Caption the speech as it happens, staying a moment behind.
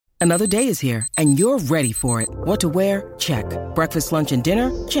Another day is here, and you're ready for it. What to wear? Check. Breakfast, lunch, and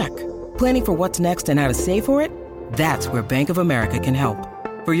dinner? Check. Planning for what's next and how to save for it? That's where Bank of America can help.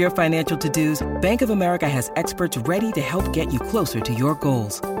 For your financial to-dos, Bank of America has experts ready to help get you closer to your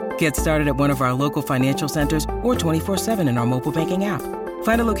goals. Get started at one of our local financial centers or 24/7 in our mobile banking app.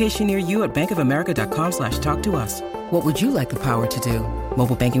 Find a location near you at bankofamerica.com/talktous. What would you like the power to do?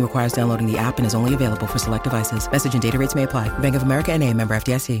 Mobile banking requires downloading the app and is only available for select devices. Message and data rates may apply. Bank of America N.A., member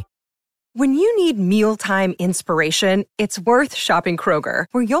FDIC. When you need mealtime inspiration, it's worth shopping Kroger,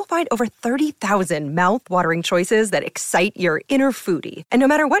 where you'll find over 30,000 mouth-watering choices that excite your inner foodie. And no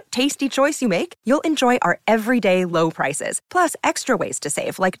matter what tasty choice you make, you'll enjoy our everyday low prices, plus extra ways to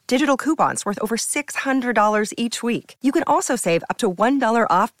save, like digital coupons worth over $600 each week. You can also save up to $1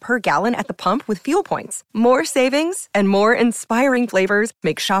 off per gallon at the pump with fuel points. More savings and more inspiring flavors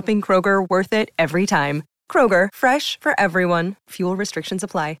make shopping Kroger worth it every time. Kroger, fresh for everyone. Fuel restrictions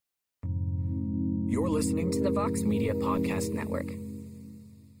apply. You're listening to the Vox Media Podcast Network.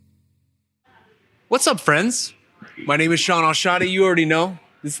 What's up, friends? My name is Sean Alshadi. You already know.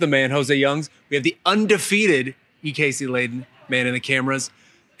 This is the man, Jose Youngs. We have the undefeated E. Casey Layden, man in the cameras.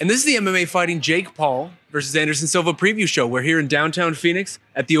 And this is the MMA fighting Jake Paul versus Anderson Silva preview show. We're here in downtown Phoenix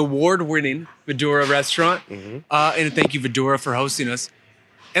at the award-winning Vidura restaurant. And thank you, Vidura, for hosting us.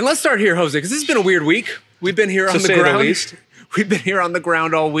 And let's start here, Jose, because this has been a weird week. We've been here on the ground. We've been here on the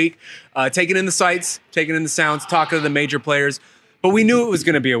ground all week, taking in the sights, taking in the sounds, talking to the major players. But we knew it was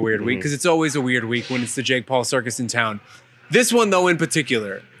going to be a weird week because it's always a weird week when it's the Jake Paul circus in town. This one, though, in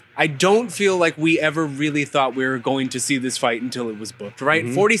particular, I don't feel like we ever really thought we were going to see this fight until it was booked, right?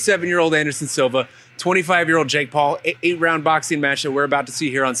 47-year-old Anderson Silva, 25-year-old Jake Paul, 8-round boxing match that we're about to see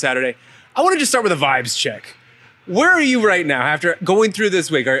here on Saturday. I want to just start with a vibes check. Where are you right now after going through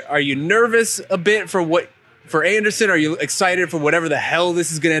this week? Are you nervous a bit for Anderson? Are you excited for whatever the hell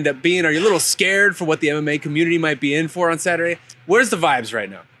this is going to end up being? Are you a little scared for what the MMA community might be in for on Saturday? Where's the vibes right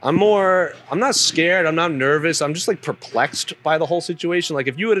now? I'm not scared. I'm not nervous. I'm just like perplexed by the whole situation. Like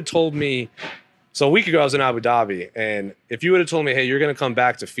if you would have told me, so a week ago I was in Abu Dhabi, and if you would have told me, hey, you're going to come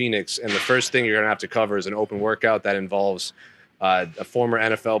back to Phoenix and the first thing you're going to have to cover is an open workout that involves a former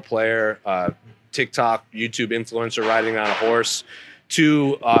NFL player, TikTok, YouTube influencer riding on a horse,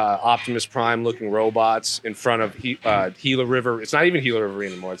 two Optimus Prime looking robots in front of Gila River. It's not even Gila River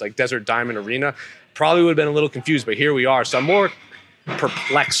anymore. It's like Desert Diamond Arena. Probably would have been a little confused, but here we are. So I'm more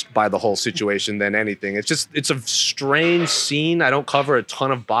perplexed by the whole situation than anything. It's a strange scene. I don't cover a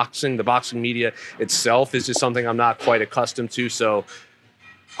ton of boxing. The boxing media itself is just something I'm not quite accustomed to. So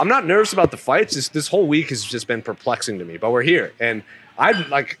I'm not nervous about the fights. This whole week has just been perplexing to me, but we're here. And I'd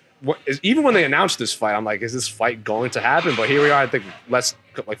like, even when they announced this fight, I'm like, is this fight going to happen? But here we are, I think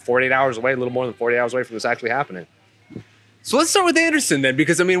like 48 hours away, a little more than 48 hours away from this actually happening. So let's start with Anderson then,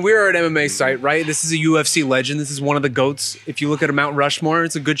 because I mean, we're an MMA site, right? This is a UFC legend. This is one of the GOATs. If you look at a Mount Rushmore,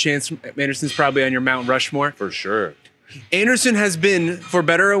 it's a good chance Anderson's probably on your Mount Rushmore. For sure. Anderson has been, for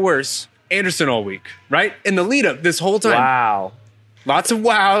better or worse, Anderson all week, right? In the lead up this whole time. Wow. Lots of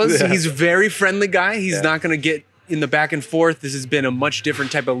wows. Yeah. He's a very friendly guy. He's not going to get in the back and forth. This has been a much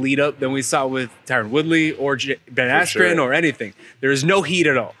different type of lead up than we saw with Tyron Woodley or Ben Askren or anything. There is no heat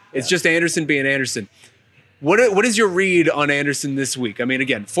at all. It's just Anderson being Anderson. What is your read on Anderson this week? I mean,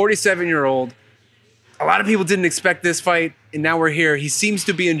 again, 47-year-old. A lot of people didn't expect this fight, and now we're here. He seems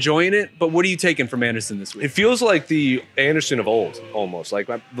to be enjoying it, but what are you taking from Anderson this week? It feels like the Anderson of old, almost. Like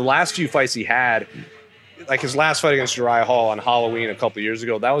the last few fights he had, like his last fight against Uriah Hall on Halloween a couple of years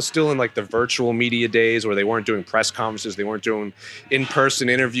ago, that was still in like the virtual media days where they weren't doing press conferences, they weren't doing in-person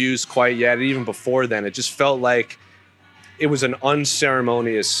interviews quite yet. And even before then, it just felt like it was an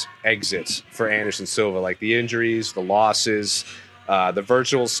unceremonious exit for Anderson Silva. Like the injuries, the losses, the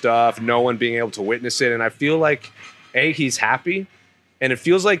virtual stuff, no one being able to witness it. And I feel like, he's happy. And it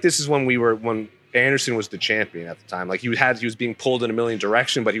feels like this is when Anderson was the champion at the time. Like he was being pulled in a million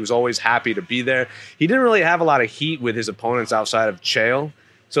directions, but he was always happy to be there. He didn't really have a lot of heat with his opponents outside of Chael.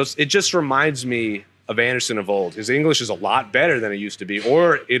 So it just reminds me of Anderson of old. His English is a lot better than it used to be,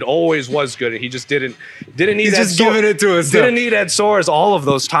 or it always was good. And he just didn't need He's just giving it to us. Didn't need Ed Soares all of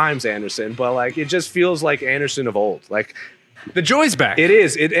those times, Anderson. But like it just feels like Anderson of old. Like the joy's back. It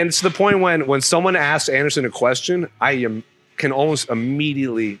is. And it's the point when someone asks Anderson a question, I can almost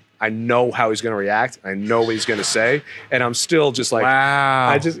immediately, I know how he's going to react. I know what he's going to say. And I'm still just like,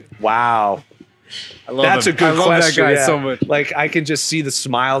 wow. Wow. I love That's him. a good question. I love that guy so much. Like I can just see the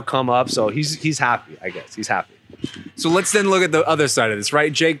smile come up. So he's happy, I guess. He's happy. So let's then look at the other side of this,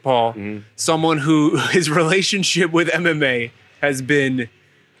 right? Jake Paul, someone who his relationship with MMA has been,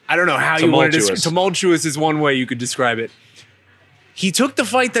 I don't know how you want to describe. Tumultuous is one way you could describe it. He took the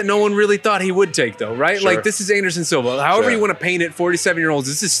fight that no one really thought he would take, though, right? Sure. Like, this is Anderson Silva. However Sure. you want to paint it, 47-year-olds,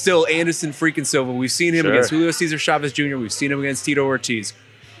 this is still Anderson freaking Silva. We've seen him Sure. against Julio Cesar Chavez Jr. We've seen him against Tito Ortiz.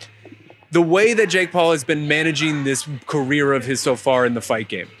 The way that Jake Paul has been managing this career of his so far in the fight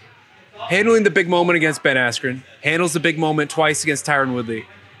game, handling the big moment against Ben Askren, handles the big moment twice against Tyron Woodley.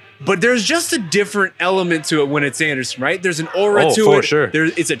 But there's just a different element to it when it's Anderson, right? There's an aura to for it. sure.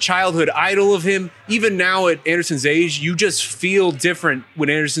 It's a childhood idol of him. Even now at Anderson's age, you just feel different when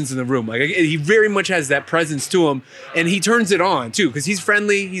Anderson's in the room. Like, he very much has that presence to him, and he turns it on too because he's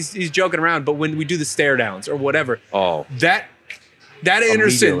friendly, he's joking around. But when we do the stare downs or whatever, that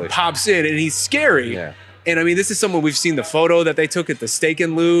Anderson Immediately. pops in and he's scary. Yeah. And I mean, this is someone we've seen the photo that they took at the Steak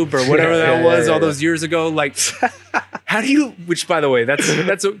and Lube or whatever that was all those years ago. Like, how do you? Which, by the way,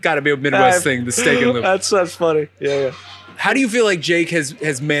 that's got to be a Midwest thing. The Steak and Lube. That's funny. Yeah. How do you feel like Jake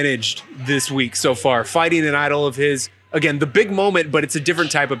has managed this week so far, fighting an idol of his? Again, the big moment, but it's a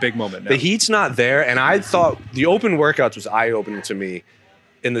different type of big moment now. The heat's not there, and I thought the open workouts was eye-opening to me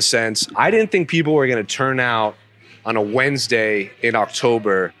in the sense I didn't think people were going to turn out on a Wednesday in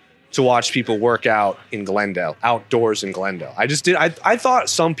October to watch people work out in Glendale, outdoors in Glendale. I just did. I thought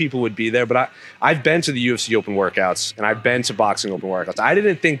some people would be there, but I've been to the UFC open workouts and I've been to boxing open workouts. I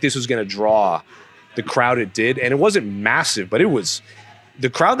didn't think this was going to draw the crowd it did, and it wasn't massive, but it was. The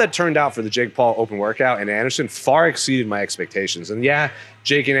crowd that turned out for the Jake Paul open workout and Anderson far exceeded my expectations. And yeah,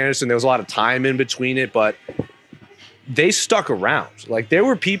 Jake and Anderson, there was a lot of time in between it, but they stuck around. Like, there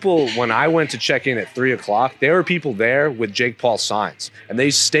were people when I went to check in at 3:00, there were people there with Jake Paul signs, and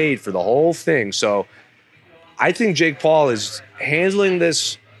they stayed for the whole thing. So I think Jake Paul is handling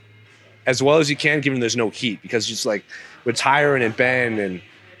this as well as he can, given there's no heat, because just like with Tyron and Ben and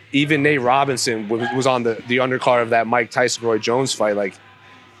even Nate Robinson was on the undercard of that Mike Tyson-Roy Jones fight. Like,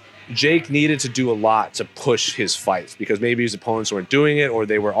 Jake needed to do a lot to push his fights because maybe his opponents weren't doing it or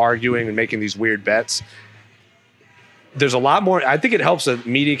they were arguing and making these weird bets. There's a lot more. I think it helps that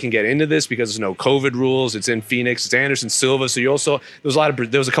media can get into this because there's no COVID rules. It's in Phoenix. It's Anderson Silva. So you also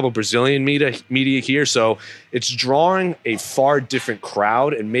there was a couple of Brazilian media here. So it's drawing a far different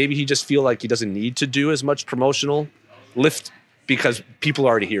crowd. And maybe he just feel like he doesn't need to do as much promotional lift because people are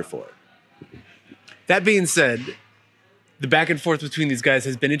already here for it. That being said, the back and forth between these guys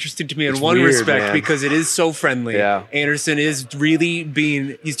has been interesting to me in one weird, respect man. because it is so friendly. Yeah. Anderson is really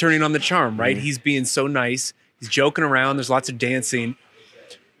he's turning on the charm, right? He's being so nice. He's joking around. There's lots of dancing.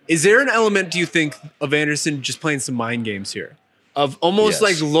 Is there an element, do you think, of Anderson just playing some mind games here? Of almost Yes,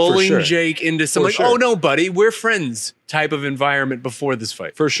 like for lulling sure. Jake into some For like, sure. oh no, buddy, we're friends type of environment before this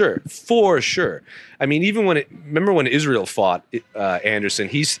fight. For sure. I mean, even remember when Israel fought Anderson,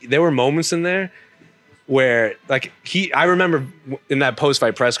 there were moments in there where like I remember in that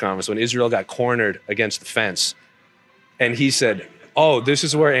post-fight press conference when Israel got cornered against the fence and he said, oh, this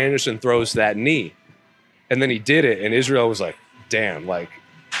is where Anderson throws that knee. And then he did it, and Israel was like, damn, like,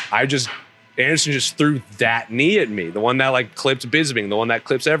 Anderson just threw that knee at me, the one that, like, clipped Bisping, the one that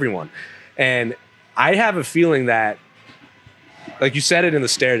clips everyone. And I have a feeling that, like you said it in the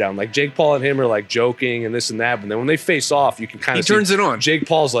stare down, like, Jake Paul and him are, like, joking and this and that, but then when they face off, you can kind of He turns it on. Jake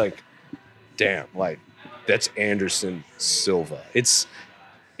Paul's like, damn, like, that's Anderson Silva. It's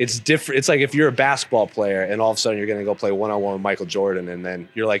different. It's like if you're a basketball player and all of a sudden you're going to go play one-on-one with Michael Jordan and then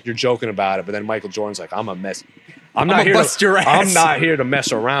you're joking about it, but then Michael Jordan's like, I'm not here bust your ass. I'm not here to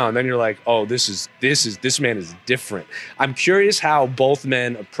mess around. Then you're like, oh, this man is different. I'm curious how both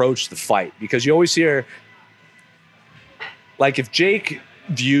men approach the fight because you always hear, like, if Jake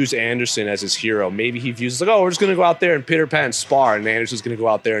views Anderson as his hero, maybe he views like, oh, we're just going to go out there and pitter pat and spar, and Anderson's going to go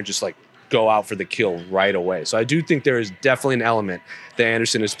out there and just like go out for the kill right away. So I do think there is definitely an element that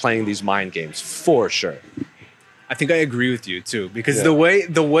Anderson is playing these mind games for sure. I think I agree with you too, because the way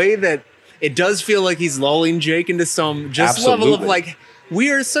that it does feel like he's lulling Jake into some just level of Absolutely. like,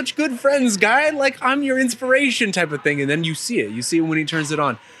 we are such good friends, guy. Like, I'm your inspiration type of thing. And then you see it when he turns it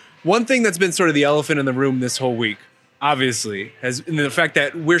on. One thing that's been sort of the elephant in the room this whole week, obviously, has been the fact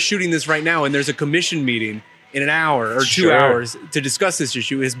that we're shooting this right now and there's a commission meeting in an hour or 2 Sure. hours to discuss this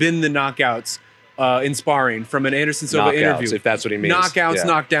issue has been the knockouts in sparring from an Anderson Silva Knockouts, interview. if that's what he means. Knockouts, Yeah.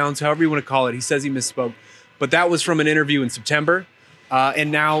 knockdowns, however you want to call it. He says he misspoke. But that was from an interview in September.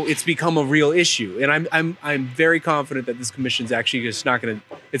 And now it's become a real issue. And I'm very confident that this commission's actually just not going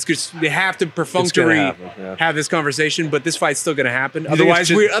to. It's just they have to perfunctory happen, yeah. have this conversation, but this fight's still going to happen. think it's Otherwise,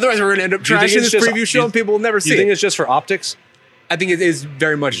 just- we're going to end up Do you think trashing it's this just- preview show, and people will never Do see you think it. it's just for optics? I think it is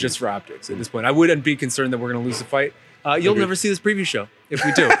very much just for optics at this point. I wouldn't be concerned that we're going to lose the fight. You'll never see this preview show if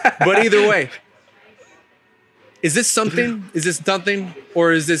we do. But either way, is this something? Is this nothing?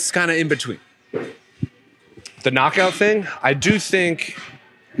 Or is this kind of in between? The knockout thing, I do think.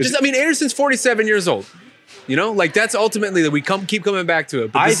 Anderson's 47 years old. You know, like that's ultimately that we keep coming back to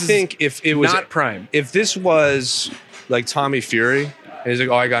it. But I think if it was not prime, if this was like Tommy Fury, and he's like,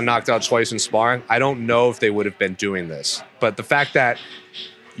 oh, I got knocked out twice in sparring, I don't know if they would have been doing this. But the fact that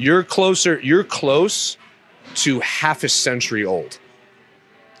you're close to half a century old.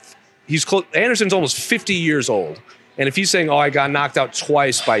 Anderson's almost 50 years old. And if he's saying, oh, I got knocked out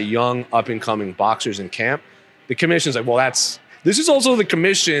twice by young up-and-coming boxers in camp, the commission's like, well, this is also the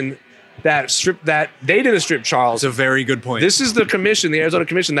commission that they didn't strip Charles. It's a very good point. This is the commission, the Arizona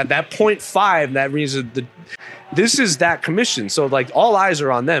commission, that 0.5, that means this is that commission. So like all eyes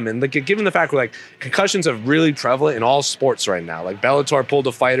are on them. And like given the fact like concussions are really prevalent in all sports right now. Like Bellator pulled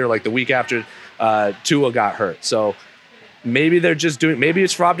a fighter like the week after Tua got hurt. So maybe they're just doing, maybe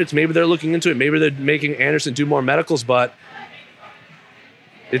it's for optics, maybe they're looking into it, maybe they're making Anderson do more medicals, but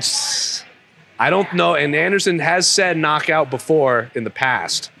I don't know. And Anderson has said knockout before in the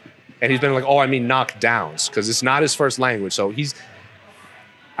past. And he's been like, oh, I mean knockdowns, because it's not his first language. So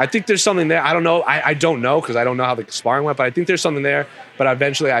I think there's something there. I don't know. I don't know because I don't know how the sparring went, but I think there's something there. But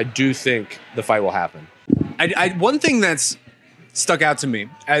eventually I do think the fight will happen. One thing that's stuck out to me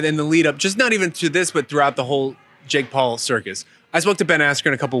in the lead up, just not even to this, but throughout the whole Jake Paul circus. I spoke to Ben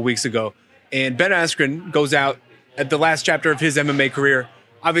Askren a couple of weeks ago, and Ben Askren goes out at the last chapter of his MMA career.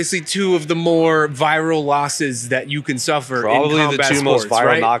 Obviously, two of the more viral losses that you can suffer probably in combat the two sports, most viral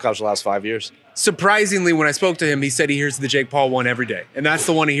right? knockouts the last 5 years. Surprisingly, when I spoke to him, he said he hears the Jake Paul one every day, and that's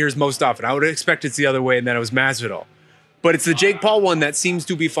the one he hears most often. I would expect it's the other way, and that it was Masvidal. But it's the Jake Paul one that seems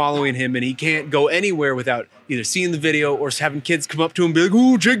to be following him, and he can't go anywhere without either seeing the video or having kids come up to him and be like,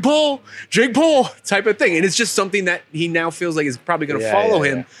 ooh, Jake Paul, type of thing. And it's just something that he now feels like is probably going to follow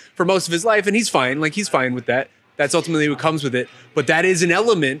him for most of his life, and he's fine. Like, he's fine with that. That's ultimately what comes with it. But that is an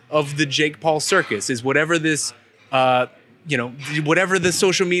element of the Jake Paul circus, is whatever this, whatever the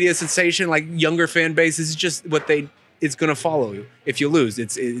social media sensation, like younger fan base, is just what it's going to follow you. If you lose,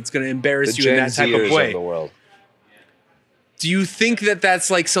 it's going to embarrass you in that type of way. Of the world. Do you think that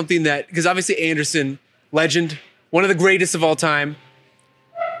that's like something that, because obviously Anderson, legend, one of the greatest of all time,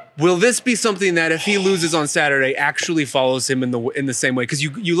 will this be something that if he loses on Saturday actually follows him in the same way? Because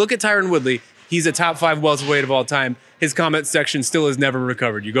you look at Tyron Woodley, he's a top 5 welterweight of all time. His comment section still has never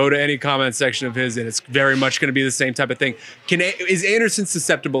recovered. You go to any comment section of his, and it's very much going to be the same type of thing. Is Anderson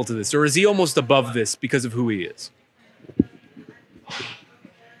susceptible to this, or is he almost above this because of who he is?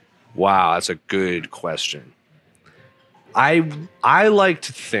 Wow, that's a good question. I like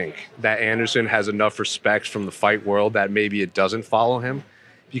to think that Anderson has enough respect from the fight world that maybe it doesn't follow him,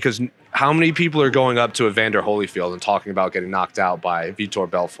 because how many people are going up to Evander Holyfield and talking about getting knocked out by Vitor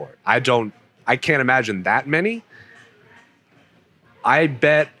Belfort? I can't imagine that many. I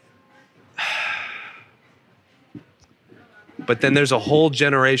bet. But then there's a whole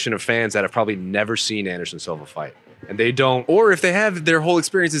generation of fans that have probably never seen Anderson Silva fight. And they don't. Or if they have, their whole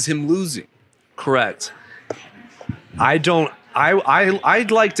experience is him losing. Correct. I'd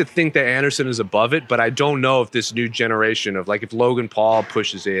like to think that Anderson is above it, but I don't know if this new generation of, like, if Logan Paul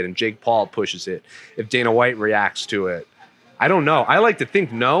pushes it and Jake Paul pushes it, if Dana White reacts to it. I don't know. I like to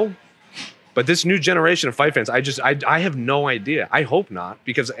think no, but this new generation of fight fans, I have no idea. I hope not,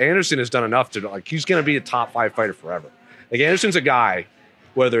 because Anderson has done enough to, like, he's going to be a top 5 fighter forever. Like, Anderson's a guy,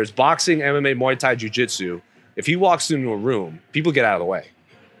 whether it's boxing, MMA, Muay Thai, Jiu-Jitsu, if he walks into a room, people get out of the way.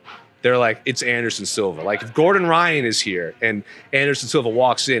 They're like, it's Anderson Silva. Like, if Gordon Ryan is here and Anderson Silva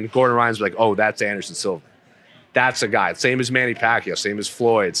walks in, Gordon Ryan's like, oh, that's Anderson Silva. That's a guy. Same as Manny Pacquiao, same as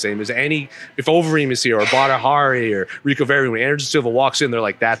Floyd, same as if Overeem is here, or Badr Hari, or Rico Verri, when Anderson Silva walks in, they're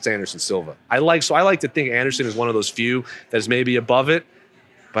like, that's Anderson Silva. I like to think Anderson is one of those few that's maybe above it,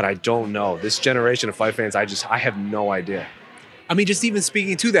 but I don't know. This generation of fight fans, I have no idea. I mean, just even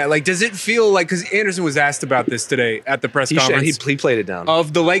speaking to that, like, does it feel like, because Anderson was asked about this today at the press conference. He played it down.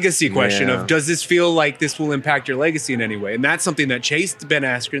 Of the legacy question of, does this feel like this will impact your legacy in any way? And that's something that chased Ben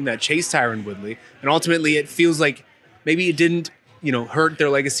Askren, that chased Tyron Woodley. And ultimately it feels like maybe it didn't, hurt their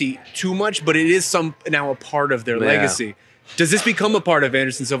legacy too much, but it is now a part of their legacy. Does this become a part of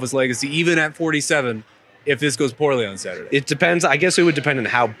Anderson Silva's legacy, even at 47, if this goes poorly on Saturday? It depends. I guess it would depend on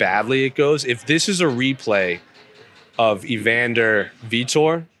how badly it goes. If this is a replay of Evander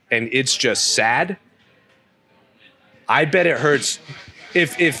Vitor and it's just sad, I bet it hurts.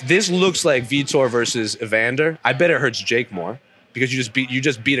 If this looks like Vitor versus Evander, I bet it hurts Jake more, because you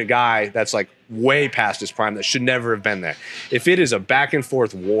just beat a guy that's like way past his prime that should never have been there. If it is a back and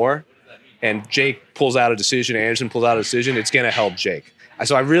forth war and Jake pulls out a decision, Anderson pulls out a decision, it's going to help Jake.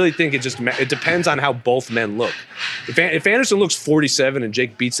 So I really think it depends on how both men look. If Anderson looks 47 and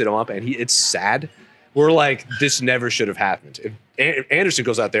Jake beats him up and it's sad, we're like, this never should have happened. If Anderson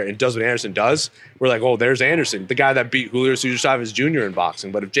goes out there and does what Anderson does, we're like, oh, there's Anderson, the guy that beat Julio Cesar Chavez Jr. in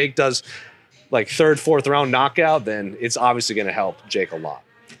boxing. But if Jake does like 3rd, 4th round knockout, then it's obviously going to help Jake a lot.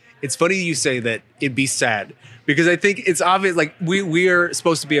 It's funny you say that it'd be sad because I think it's obvious, like we are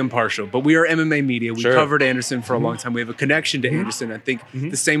supposed to be impartial, but we are MMA media. We covered Anderson for a long time. We have a connection to Anderson. I think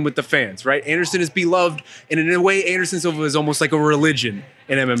the same with the fans, right? Anderson is beloved, and in a way, Anderson Silva is almost like a religion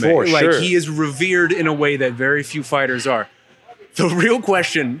in MMA. He is revered in a way that very few fighters are. The real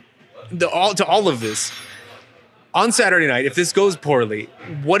question to all of this, on Saturday night, if this goes poorly,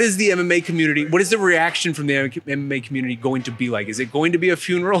 what is the MMA community, what is the reaction from the MMA community going to be like? Is it going to be a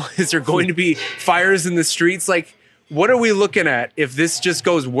funeral? Is there going to be fires in the streets? Like, what are we looking at if this just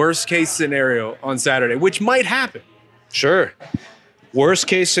goes worst case scenario on Saturday, which might happen? Sure. Worst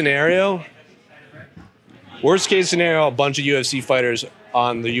case scenario, a bunch of UFC fighters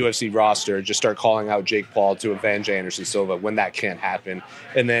on the UFC roster just start calling out Jake Paul to avenge Anderson Silva when that can't happen.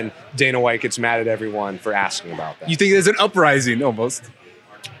 And then Dana White gets mad at everyone for asking about that. You think there's an uprising almost?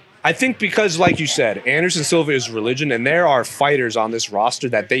 I think because, like you said, Anderson Silva is religion, and there are fighters on this roster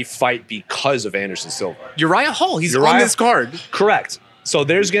that they fight because of Anderson Silva. Uriah Hall, he's on this card. Correct. So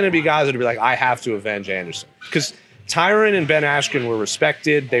there's going to be guys that will be like, I have to avenge Anderson. Because Tyron and Ben Askren were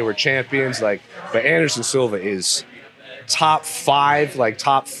respected. They were champions. But Anderson Silva is top 5, like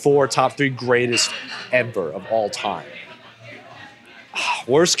top 4, top 3 greatest ever of all time.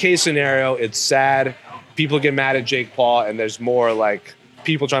 Worst case scenario, it's sad. People get mad at Jake Paul, and there's more like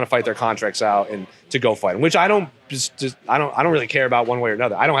people trying to fight their contracts out and to go fight, which I don't really care about one way or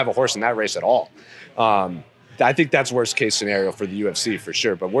another. I don't have a horse in that race at all. I think that's worst case scenario for the UFC for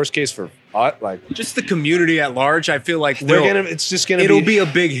sure. But worst case for just the community at large, I feel like it'll be a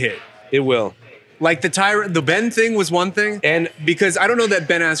big hit. It will. Like the Ben thing was one thing, and because I don't know that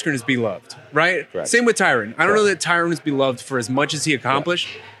Ben Askren is beloved, right? Correct. Same with Tyron. I don't know that Tyron is beloved for as much as he accomplished.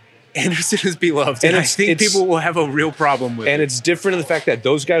 Yeah. Anderson is beloved, and I think people will have a real problem with it. And it's different in the fact that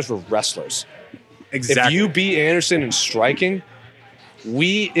those guys were wrestlers. Exactly. If you beat Anderson in striking,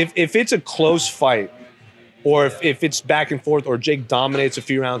 if it's a close fight, or if it's back and forth, or Jake dominates a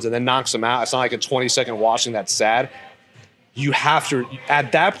few rounds and then knocks him out, it's not like a 20-second washing that's sad. You have to,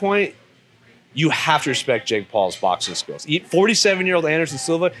 at that point, you have to respect Jake Paul's boxing skills. 47-year-old Anderson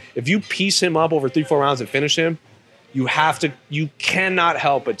Silva, if you piece him up over 3-4 rounds and finish him, you cannot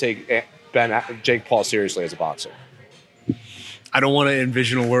help but take Jake Paul seriously as a boxer. I don't want to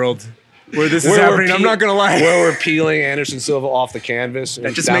envision a world where this is happening. I'm not going to lie. Where we're peeling Anderson Silva off the canvas.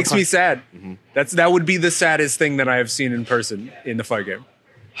 That just makes me sad. Mm-hmm. That would be the saddest thing that I have seen in person in the fight game.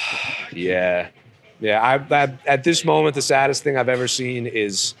 Yeah. At this moment, the saddest thing I've ever seen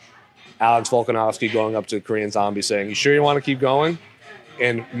is Alex Volkanovski going up to the Korean Zombie saying, "You sure you want to keep going?"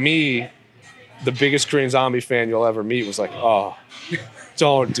 And me, the biggest Korean Zombie fan you'll ever meet, was like, "Oh,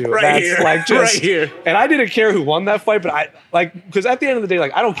 don't do it." Right here. And I didn't care who won that fight, but because at the end of the day,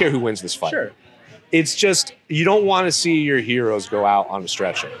 I don't care who wins this fight. Sure. It's just, you don't want to see your heroes go out on a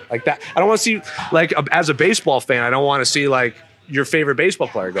stretcher like that. I don't want to see, as a baseball fan, I don't want to see your favorite baseball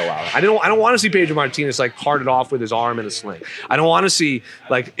player go out. I don't want to see Pedro Martinez carted off with his arm in a sling. I don't want to see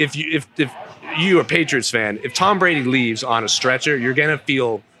if you a Patriots fan, if Tom Brady leaves on a stretcher, you're gonna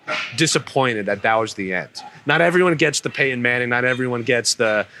feel disappointed that was the end. Not everyone gets the Peyton Manning. Not everyone gets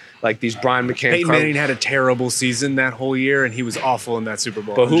the these Brian McCann. Peyton Manning had a terrible season that whole year, and he was awful in that Super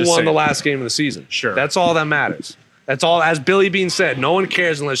Bowl. But who won the last game of the season? Sure, that's all that matters. That's all. As Billy Bean said, no one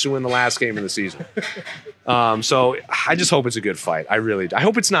cares unless you win the last game of the season. So I just hope it's a good fight. I really do. I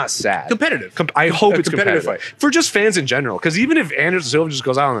hope it's not sad. Competitive. I hope it's competitive fight. For just fans in general. Because even if Anderson Silva just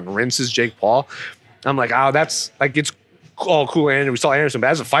goes out and rinses Jake Paul, I'm like, oh, that's it's all cool. And we saw Anderson, but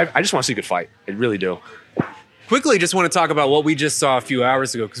as a fight, I just want to see a good fight. I really do. Quickly, just want to talk about what we just saw a few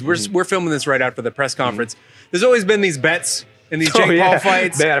hours ago, because we're filming this right after the press conference. There's always been these bets in these Jake Paul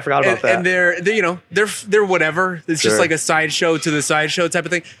fights. Man, I forgot about that. And they're whatever. It's just like a sideshow to the sideshow type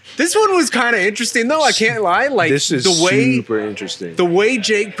of thing. This one was kind of interesting, though. I can't lie. This is super interesting. The way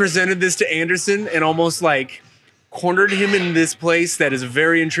Jake presented this to Anderson and almost cornered him in this place that is a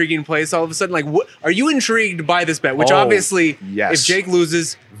very intriguing place all of a sudden. What are you intrigued by this bet? Which obviously, if Jake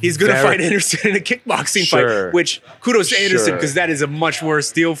loses, he's going to fight Anderson in a kickboxing fight, which kudos to Anderson, because that is a much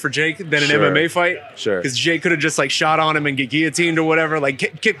worse deal for Jake than an MMA fight. Because Jake could have just shot on him and get guillotined or whatever.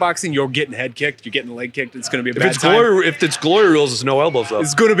 Kickboxing, you're getting head kicked, you're getting leg kicked. It's going to be a bad time. If it's glory rules, it's no elbows though.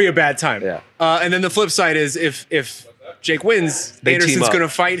 It's going to be a bad time. Yeah. And then the flip side is if Jake wins, Anderson's going to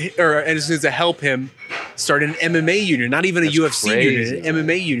fight, or Anderson's to help him start an MMA union, not even a UFC union, an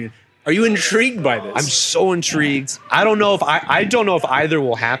MMA union. Are you intrigued by this? I'm so intrigued. I don't know if either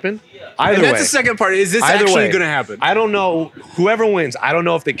will happen. Either And that's way. the second part. Is this Either actually way, going to happen? I don't know. Whoever wins, I don't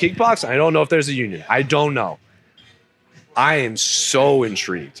know if they kickbox. I don't know if there's a union. I don't know. I am so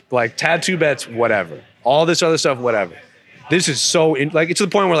intrigued. Like tattoo bets, whatever. All this other stuff, whatever. This is so like it's to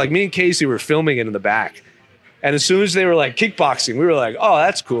the point where like me and Casey were filming it in the back, and as soon as they were like kickboxing, we were like, oh,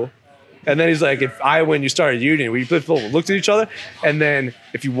 that's cool. And then he's like, if I win, you start a union. We both looked at each other, and then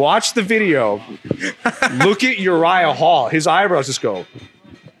if you watch the video, look at Uriah Hall. His eyebrows just go.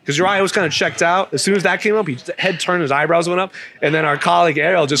 Because Uriah was kind of checked out. As soon as that came up, his head turned, his eyebrows went up. And then our colleague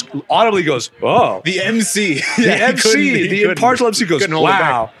Ariel just audibly goes, oh. The MC. The MC, the impartial MC goes, couldn't hold it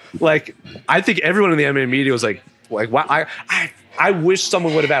wow. Like, I think everyone in the MMA media was like wow. I wish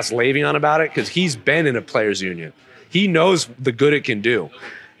someone would have asked Le'Veon about it because he's been in a players union. He knows the good it can do.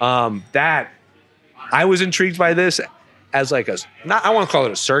 That I was intrigued by this as like I want to call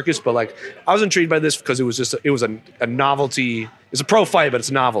it a circus, but like I was intrigued by this because it was a novelty. It's a pro fight, but it's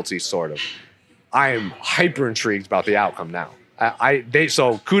a novelty sort of. I am hyper intrigued about the outcome now.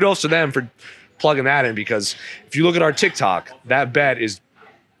 So kudos to them for plugging that in because if you look at our TikTok, that bet is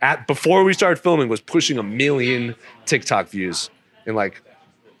before we started filming was pushing 1 million TikTok views in like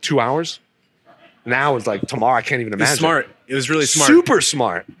 2 hours. Now it's like tomorrow. I can't even imagine. It's smart. It was really smart. Super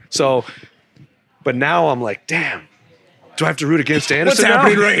smart. So, but now I'm like, damn. Do I have to root against Anderson? What's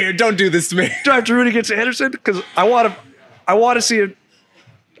happening now? right here? Don't do this to me. Do I have to root against Anderson? Because I want to see the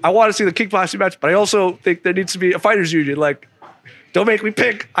kickboxing match, but I also think there needs to be a fighters union. Like, don't make me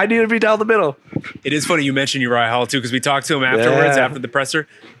pick. I need to be down the middle. It is funny you mentioned Uriah Hall too, because we talked to him afterwards after the presser,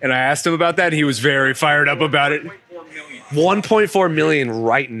 and I asked him about that, and he was very fired up about it. 1.4 million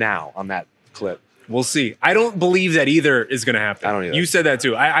right now on that clip. We'll see. I don't believe that either is going to happen. I don't either. You said that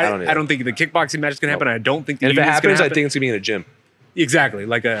too. I don't think the kickboxing match is going to happen. I don't think the And if it union's gonna happens, I happen. think it's gonna be in a gym. Exactly,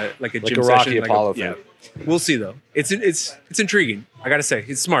 like a gym a Rocky session, Apollo yeah. thing. We'll see though. It's intriguing. I gotta say,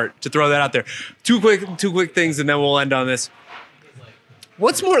 it's smart to throw that out there. Two quick things, and then we'll end on this.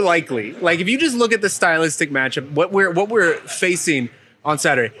 What's more likely? Like if you just look at the stylistic matchup, what we're facing on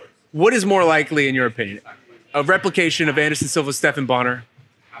Saturday, what is more likely in your opinion? A replication of Anderson Silva, Stephan Bonner,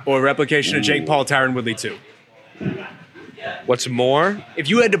 or a replication of Jake Paul, Tyron Woodley 2? What's more? If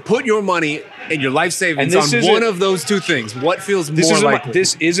you had to put your money and your life savings And this on isn't- one of those two things, what feels more likely?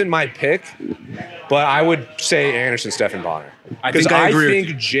 This isn't my pick, but I would say Anderson, Stephan Bonner. I Because think I agree with think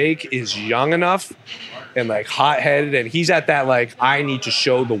you. Jake is young enough and like hot-headed, and he's at that like I need to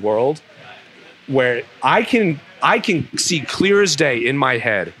show the world where I can see clear as day in my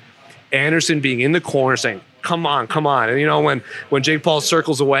head Anderson being in the corner saying, come on. And you know, when Jake Paul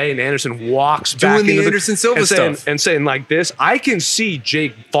circles away and Anderson walks back Doing the into Anderson Silva and saying, stuff. and saying like this, I can see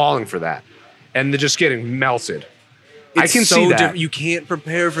Jake falling for that and they're just getting melted. I It's can so see that. You can't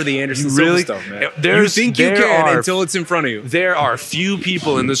prepare for the Anderson You Silva really- stuff, man. There's- You think you there can are- until it's in front of you. There are few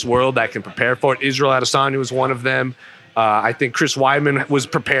people in this world that can prepare for it. Israel Adesanya was one of them. I think Chris Weidman was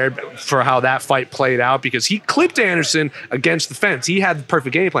prepared for how that fight played out because he clipped Anderson against the fence. He had the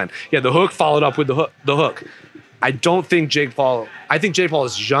perfect game plan. He had the hook followed up with the hook. I think Jake Paul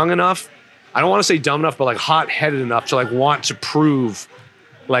is young enough. I don't want to say dumb enough, but like hot-headed enough to like want to prove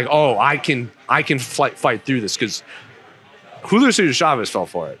like, oh, I can fight through this because Julio Cesar Chavez fell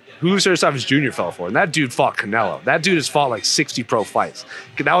for it. Julio Cesar Chavez Jr. fell for it. And that dude fought Canelo. That dude has fought like 60 pro fights.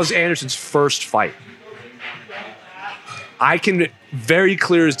 That was Anderson's first fight. I can very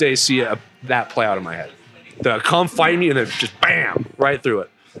clear as day see that play out in my head. The come fight me and then just bam, right through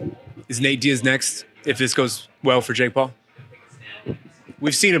it. Is Nate Diaz next if this goes well for Jake Paul?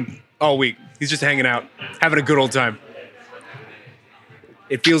 We've seen him all week. He's just hanging out, having a good old time.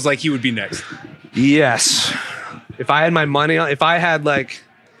 It feels like he would be next. Yes. If I had my money on, if I had like,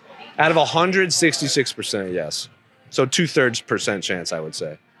 out of 166%, yes. So 2/3% chance, I would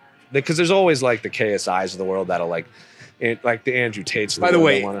say. Because there's always like the KSIs of the world that'll like the Andrew Tates. By the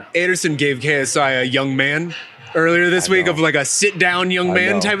way, Anderson gave KSI a young man earlier this week know. of like a sit-down young I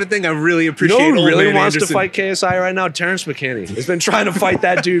man know. type of thing. I really you appreciate know who old really man wants Anderson. to fight KSI right now? Terrence McKinney. He's been trying to fight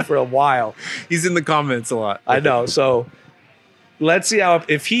that dude for a while. He's in the comments a lot. I know. So let's see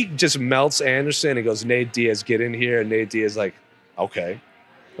if he just melts Anderson and goes, Nate Diaz, get in here. And Nate Diaz like, okay,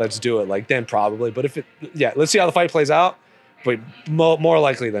 let's do it. Like then probably. But let's see how the fight plays out. But more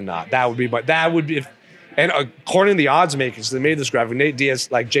likely than not, and according to the odds makers, they made this graphic. Nate Diaz,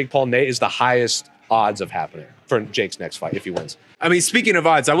 like Jake Paul, Nate is the highest odds of happening for Jake's next fight if he wins. I mean, speaking of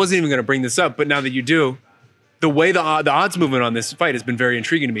odds, I wasn't even going to bring this up, but now that you do, the way the odds movement on this fight has been very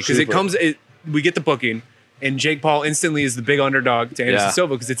intriguing to me because we get the booking, and Jake Paul instantly is the big underdog to Anderson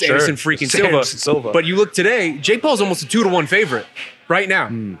Silva because it's Sure. Anderson freaking It's Silva. Anderson Silva. But you look today, Jake Paul's almost a 2-1 favorite right now.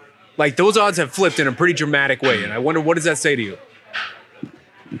 Like those odds have flipped in a pretty dramatic way, and I wonder what does that say to you?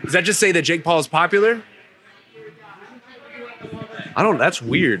 Does that just say that Jake Paul is popular? That's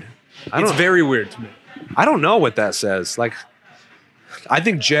weird. It's very weird to me. I don't know what that says. Like, I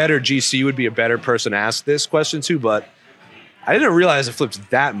think Jed or GC would be a better person to ask this question to, but I didn't realize it flips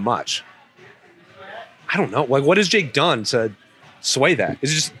that much. I don't know. Like, what has Jake done to sway that?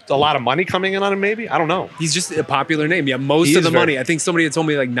 Is it just a lot of money coming in on him, maybe? I don't know. He's just a popular name. Yeah, most of the money. I think somebody had told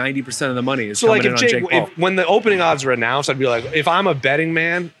me like 90% of the money is coming in on Jake Paul. When the opening odds were announced, I'd be like, if I'm a betting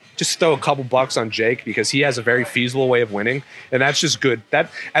man, just throw a couple bucks on Jake because he has a very feasible way of winning, and that's just good. That,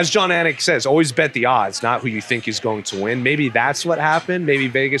 as John Anik says, always bet the odds, not who you think is going to win. Maybe that's what happened. Maybe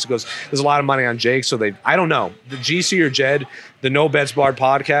Vegas goes, there's a lot of money on Jake, so I don't know. The GC or Jed, the No Bets Barred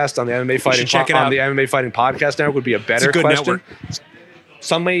podcast on the MMA Fighting the MMA Fighting Podcast Network would be a better question. Network.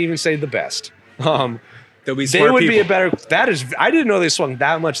 Some may even say the best. They would be a better. That is, I didn't know they swung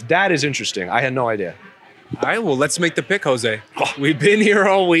that much. That is interesting. I had no idea. All right, well, let's make the pick, Jose. We've been here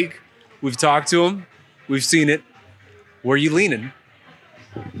all week. We've talked to him. We've seen it. Where are you leaning?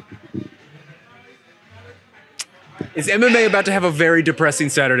 Is MMA about to have a very depressing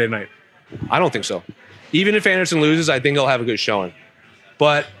Saturday night? I don't think so. Even if Anderson loses, I think he'll have a good showing.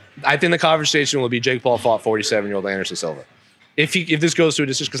 But I think the conversation will be Jake Paul fought 47-year-old Anderson Silva. If this goes to a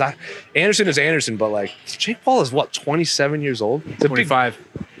decision, because Anderson is Anderson, but like Jake Paul is what, 27 years old? 25.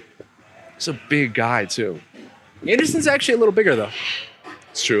 He's a big guy too. Anderson's actually a little bigger though.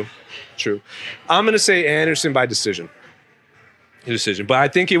 It's true. I'm going to say Anderson by decision. But I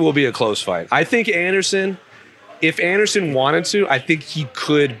think it will be a close fight. I think Anderson, if Anderson wanted to, I think he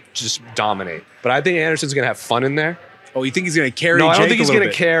could just dominate. But I think Anderson's going to have fun in there. Oh, you think he's going to carry Jake? No, I don't think he's going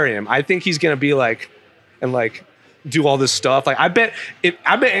to carry him. I think he's going to be like, and like do all this stuff. Like I bet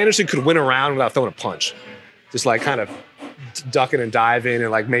Anderson could win a round without throwing a punch. Just like kind of ducking and diving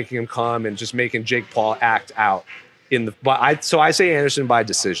and like making him come and just making Jake Paul act out so I say Anderson by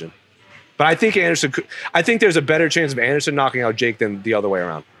decision. But I think there's a better chance of Anderson knocking out Jake than the other way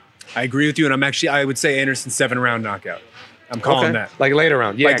around. I agree with you, and I would say Anderson's 7-round knockout. I'm calling that. Like later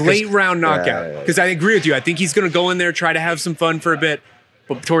round. Yeah. Like late round knockout. Because I agree with you. I think he's going to go in there, try to have some fun for a bit,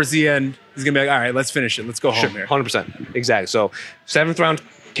 but towards the end, he's going to be like, all right, let's finish it. Let's go home here. 100%. Exactly. So 7th round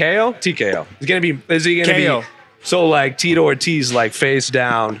KO, TKO. Is he going to KO. Be so like Tito Ortiz like face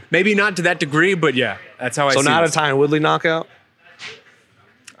down? Maybe not to that degree, but yeah, that's how I see it. So not a Tyron Woodley knockout?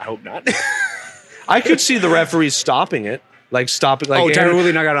 I hope not. I could see the referees stopping it. Like stopping like Tyron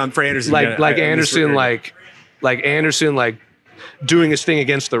Woodley knockout on for Anderson. Anderson doing his thing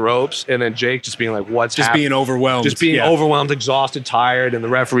against the ropes, and then Jake just being like, what's happening? Being overwhelmed. Just being overwhelmed, exhausted, tired, and the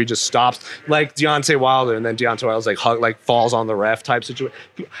referee just stops. Like Deontay Wilder, and then Deontay Wilder's falls on the ref type situation.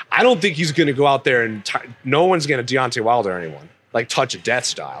 I don't think he's going to go out there and no one's going to Deontay Wilder anyone. Like touch of death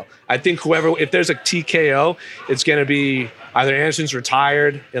style. I think if there's a TKO, it's going to be either Anderson's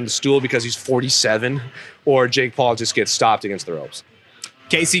retired in the stool because he's 47, or Jake Paul just gets stopped against the ropes.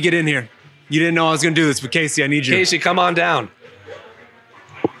 Casey, get in here. You didn't know I was going to do this, but Casey, I need you. Casey, come on down.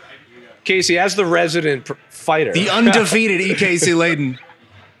 Casey, as the resident fighter. The undefeated E. Casey Layden.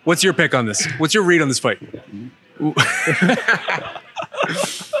 What's your pick on this? What's your read on this fight?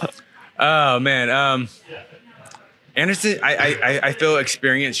 Oh, man. Anderson, I feel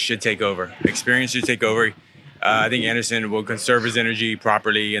experience should take over. I think Anderson will conserve his energy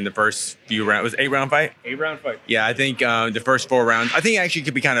properly in the first few rounds. It was 8-round fight? 8-round fight. Yeah, I think the first 4 rounds. I think it actually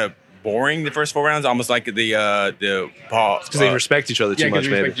could be kind of boring the first 4 rounds, almost like the Paul. Because they respect each other too much,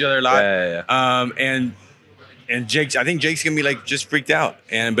 maybe. Respect each other a lot. Yeah. And Jake, I think Jake's gonna be like just freaked out.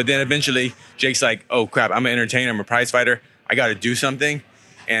 But then eventually Jake's like, oh crap, I'm an entertainer, I'm a prize fighter, I got to do something,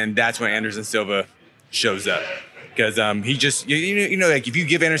 and that's when Anderson Silva shows up. Because he just, like if you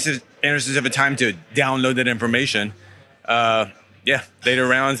give Anderson Silva time to download that information, later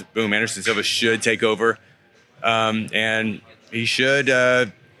rounds, boom, Anderson Silva should take over, and he should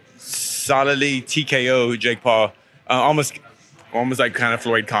solidly TKO Jake Paul, almost like kind of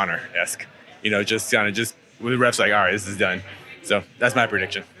Floyd Conor-esque, just with the refs like, all right, this is done. So that's my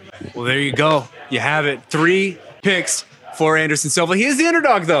prediction. Well, there you go. You have it. 3 picks for Anderson Silva. He is the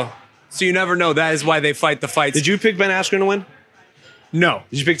underdog, though. So you never know. That is why they fight the fights. Did you pick Ben Askren to win? No.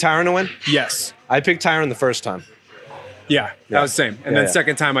 Did you pick Tyron to win? Yes. I picked Tyron the first time. Yeah, that was the same. And then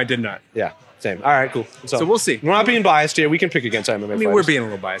second time I did not. Yeah, same. All right, cool. So we'll see. We're not being biased here. We can pick against MMA fighters. We're being a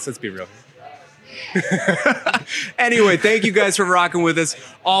little biased. Let's be real. Anyway, thank you guys for rocking with us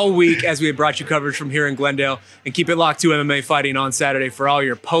all week as we have brought you coverage from here in Glendale. And keep it locked to MMA Fighting on Saturday for all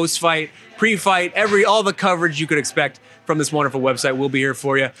your post-fight, pre-fight, all the coverage you could expect from this wonderful website. We'll be here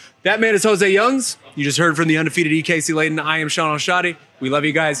for you. That man is Jose Youngs. You just heard from the undefeated E. Casey Layden. I am Sean Al-Shadi. We love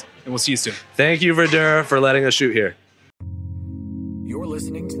you guys, and we'll see you soon. Thank you, Verdura, for letting us shoot here. You're You're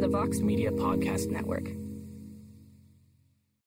listening to the Vox Media Podcast Network.